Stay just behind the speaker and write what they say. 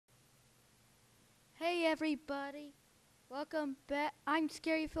Hey everybody, welcome back. I'm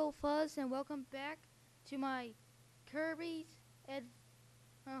Scary Phil Fuzz, and welcome back to my Kirby's Ad.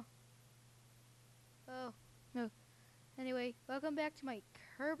 Oh, oh, no. Anyway, welcome back to my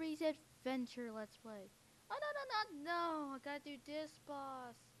Kirby's Adventure Let's Play. Oh no! I gotta do this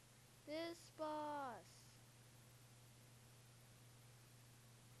boss. This boss.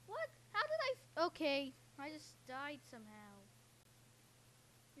 What? How did Okay, I just died somehow.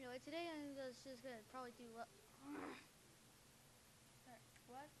 Today I'm just gonna probably do. What?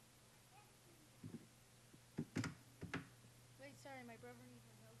 Wait, sorry, my brother needs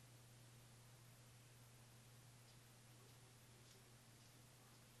a note.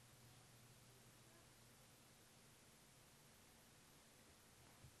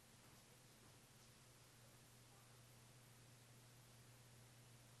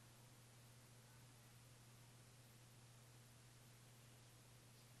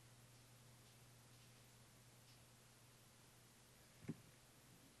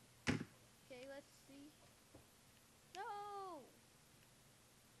 Okay, let's see. No!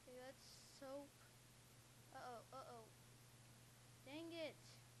 Okay, let's soap. Uh-oh. Dang it.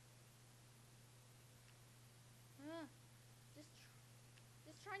 Uh,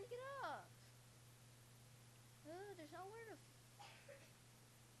 just trying to get up. There's nowhere to.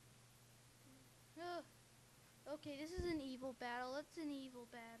 Okay, this is an evil battle. That's an evil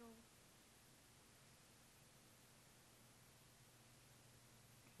battle.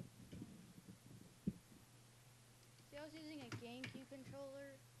 See, I was using a GameCube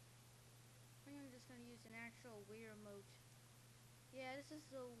controller. I think I'm just gonna use an actual Wii remote. Yeah, this is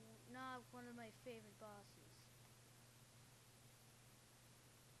not one of my favorite bosses.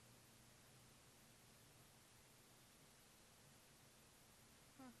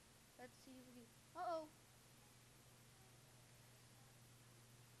 Huh. Let's see if we can. Uh-oh.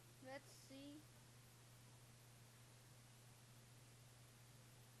 Let's see.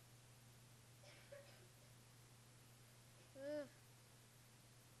 Ugh.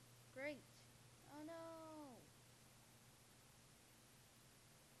 Great. Oh no.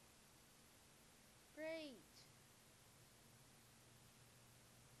 Great.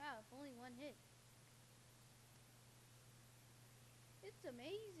 Wow, if only one hit. It's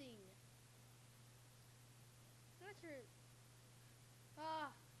amazing. Not sure.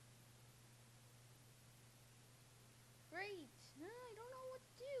 Ah, great. I don't know what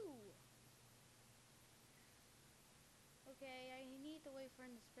to do. Okay, I need to wait for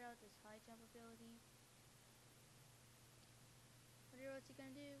him to spit out this high jump ability. Wonder what's he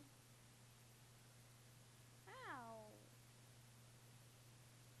gonna do. Ow.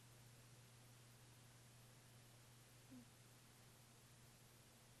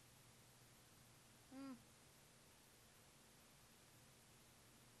 Mm.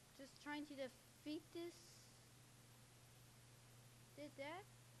 Just trying to defeat this. Did that?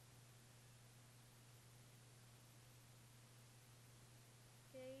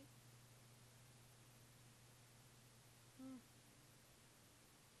 Okay. Mm.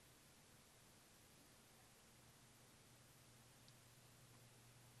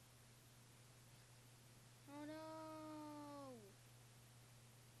 Oh no.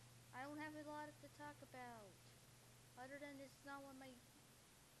 I don't have a lot to talk about. Other than this is not one of my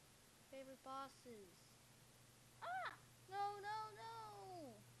favorite bosses. Ah! No.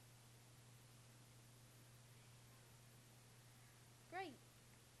 Great.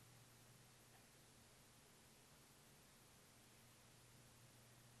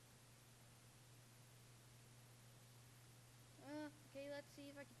 Okay, let's see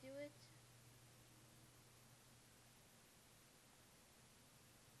if I can do it.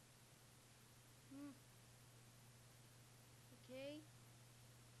 Hmm. Okay.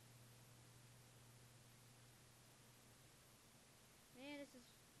 Man, this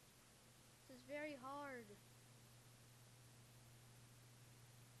is very hard.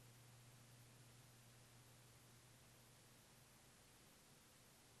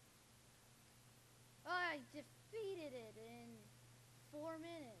 I defeated it in 4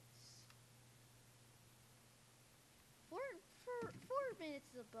 minutes. For 4 minutes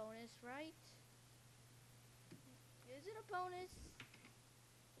is a bonus, right? Is it a bonus?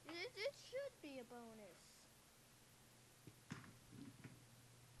 It should be a bonus.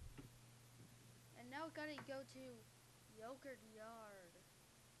 And now we gotta go to Yogurt Yard.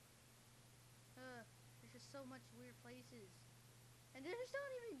 There's just so much weird places. And there's not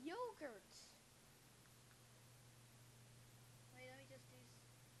even yogurt. Wait, let me just do.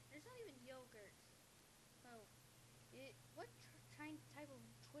 There's not even yogurt. Oh, what type of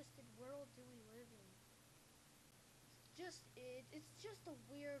twisted world do we live in? It's just a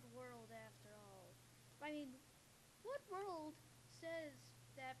weird world after all. I mean, what world says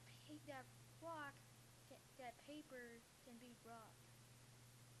that that rock, that paper can beat rock?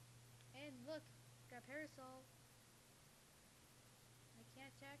 And look, got a parasol. I can't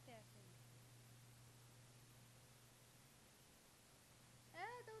attack that thing.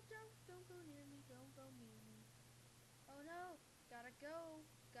 Ah, don't go near me. Don't go near me. Oh no, gotta go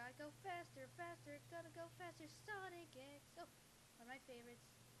faster, faster, gotta go faster. Sonic X. Oh, one of my favorites.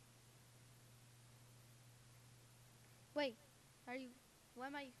 Wait, are you? What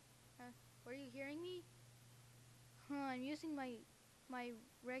am I? Were you hearing me? Huh, I'm using my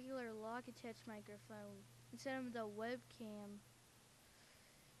regular Logitech microphone instead of the webcam.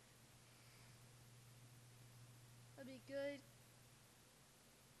 That'd be good.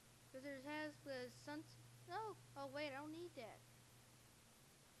 Cause there has the sun. No. Oh wait, I don't need that.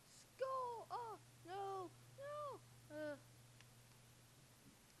 Skull. Oh no, no.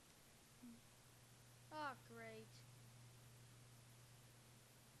 Oh great.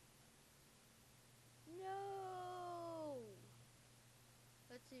 No.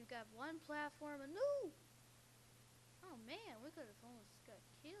 Let's see. We've got one platform. And no. Oh man, we could have almost got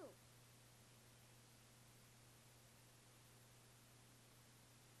killed.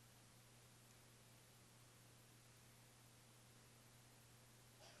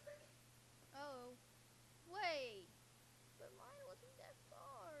 Oh. Wait. But mine wasn't that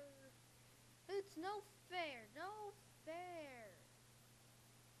far. It's no fair. No fair.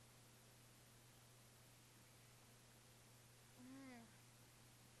 Mm.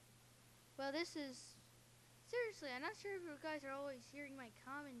 Well, this is seriously. I'm not sure if you guys are always hearing my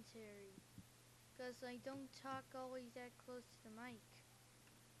commentary, cause I don't talk always that close to the mic.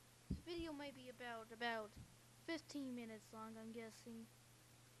 This video might be about 15 minutes long. I'm guessing.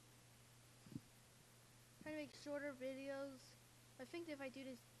 Trying to make shorter videos. I think if I do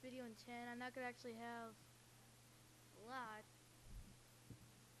this video in 10, I'm not gonna actually have a lot.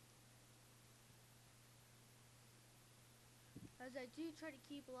 As I do try to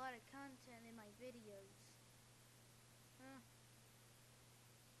keep a lot of content in my videos.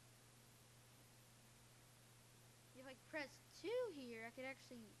 If I press 2 here, I could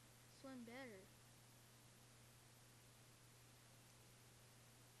actually swim better.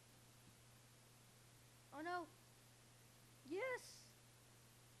 Oh no! Yes!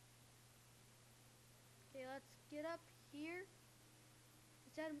 Okay, let's get up here.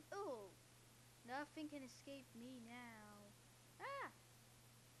 Is that oh! Nothing can escape me now. Ah!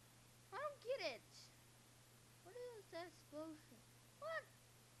 I don't get it! What is that explosion? What?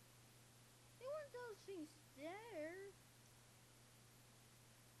 There weren't those things there.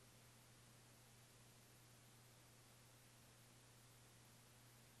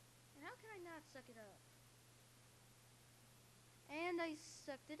 And how can I not suck it up? And I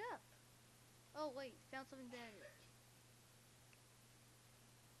sucked it up. Oh wait, found something better.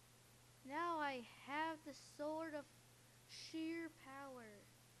 Now I have the sword of sheer power.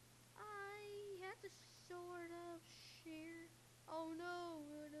 I have the sword of sheer. Oh no,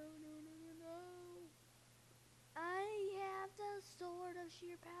 no, no, no, no, no, no. I have the sword of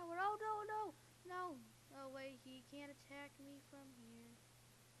sheer power. Oh no, no, no. Oh wait, he can't attack me from here.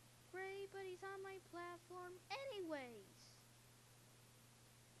 Great, but he's on my platform anyways.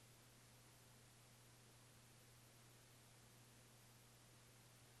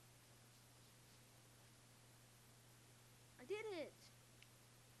 I did it.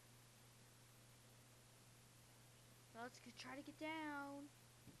 Let's try to get down.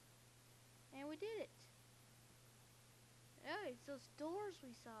 And we did it. Oh, it's those doors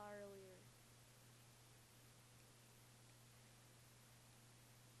we saw earlier.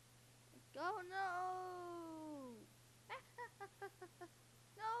 Oh no!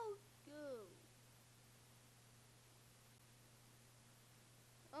 No, go.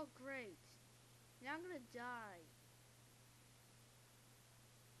 Oh great. Now I'm gonna die.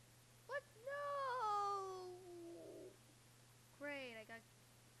 What? No! Great, I got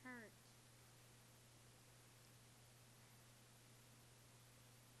hurt.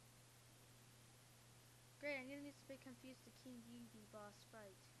 Great, I'm getting this a bit confused the King Yugi boss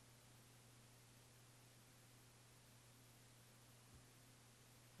fight.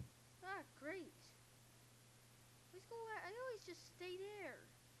 Ah, great. Let's go. I always just stay there.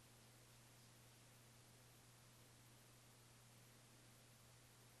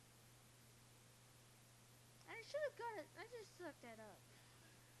 And I should have got it. I just sucked that up.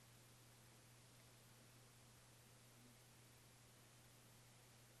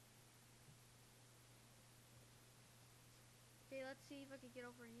 Okay, let's see if I can get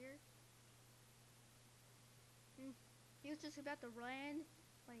over here. He was just about to run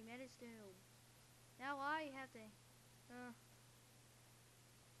when he met his doom. Now dang. Uh,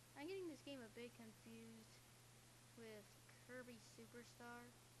 I'm getting this game a bit confused with Kirby Superstar.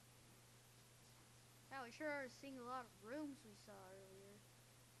 Wow, we sure are seeing a lot of rooms we saw earlier.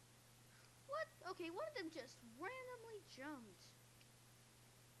 What? Okay, one of them just randomly jumped.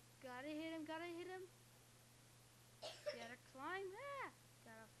 Gotta hit him, gotta hit him. Gotta climb. Ah!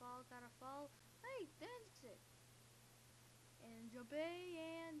 Gotta fall. Hey, that's it. And jump A,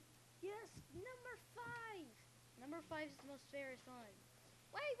 and yes, number 5. Number 5 is the most fairest one.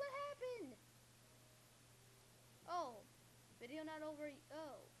 Wait, what happened? Oh, video not over.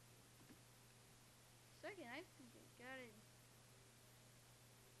 Oh, second, I think I got it.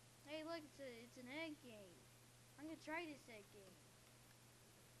 Hey, look, it's an egg game. I'm gonna try this egg game.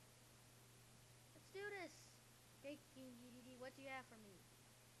 Let's do this. Okay, what do you have for me?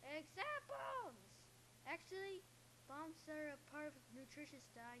 Eggs and bombs. Actually, bombs are a part of a nutritious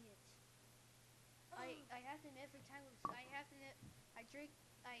diet. I have them every time. I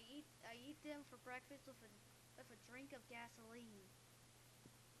eat them for breakfast with a drink of gasoline.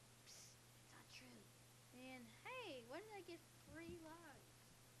 Psst, it's not true. And hey, when did I get 3 lives?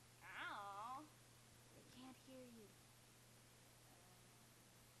 Ow. I can't hear you.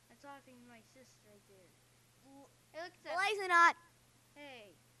 I'm talking to my sister right there. Hey, look at that. Blaze it not.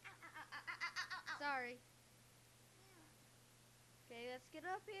 Hey, Ow, ow, ow, ow, ow, ow, ow. sorry. Okay, let's get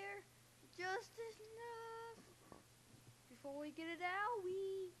up here. Just enough before we get an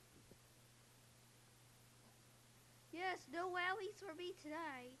owie. Yes, no owies for me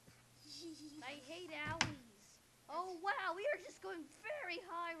tonight. I hate owies. Oh wow, we are just going very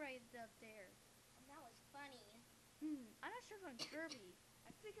high right up there. That was funny. I'm not sure if I'm Kirby.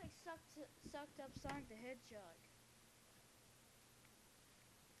 I think I sucked up Sonic the Hedgehog.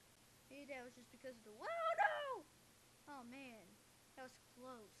 Maybe that was just because of the. Whoa, no! Oh man, that was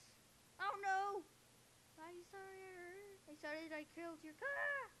close. Oh no! I'm sorry. I sorry that I killed your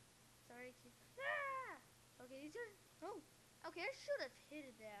car. Sorry to. Ah! Okay, these are. Oh, okay. I should have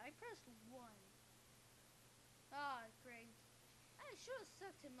hit that. I pressed 1. Ah, great. I should have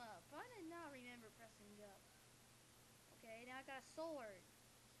sucked him up. I did not remember pressing up. Okay, now I got a sword.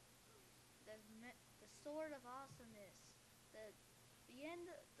 The sword of awesomeness. The end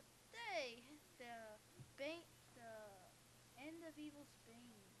of the day. The end of evil's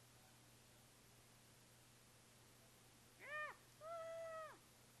bane. Ah! Ah!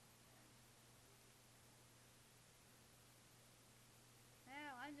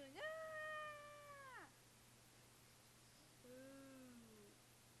 Now I'm doing ah! Ooh.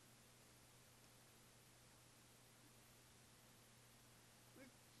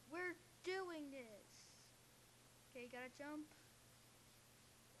 We're doing this. Okay, gotta jump.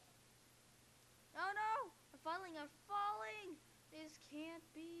 Oh no! I'm falling! This can't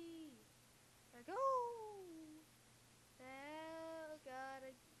be. Gotta go!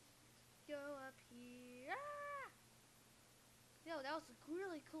 Gotta go up here. Ah! Yo, that was a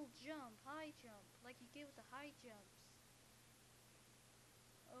really cool jump. High jump. Like you get with the high jumps.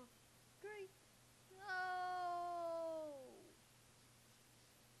 Oh, great. No!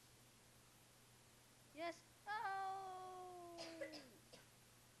 Yes. Oh!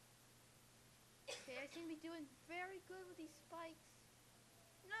 Okay, I seem to be doing very good with these spikes.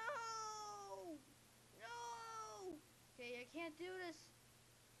 No! No! Okay, I can't do this.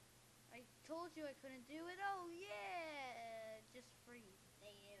 I told you I couldn't do it. Oh, yeah! Just freeze.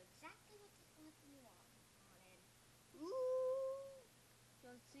 They knew exactly what you wanted. Ooh!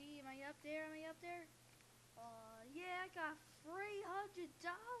 Let's see, am I up there? Am I up there? Yeah, I got $300.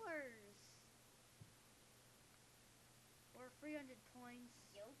 Or 300 points.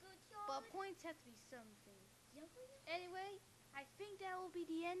 But points have to be something. Anyway, I think that will be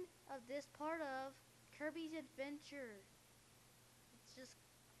the end of this part of Kirby's Adventure. It's just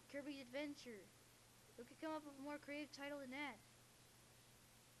Kirby's Adventure. Who could come up with a more creative title than that?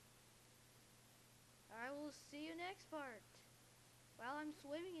 I will see you next part. While I'm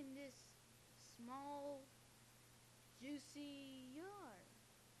swimming in this small, juicy yard.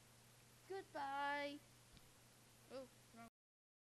 Goodbye. Oh.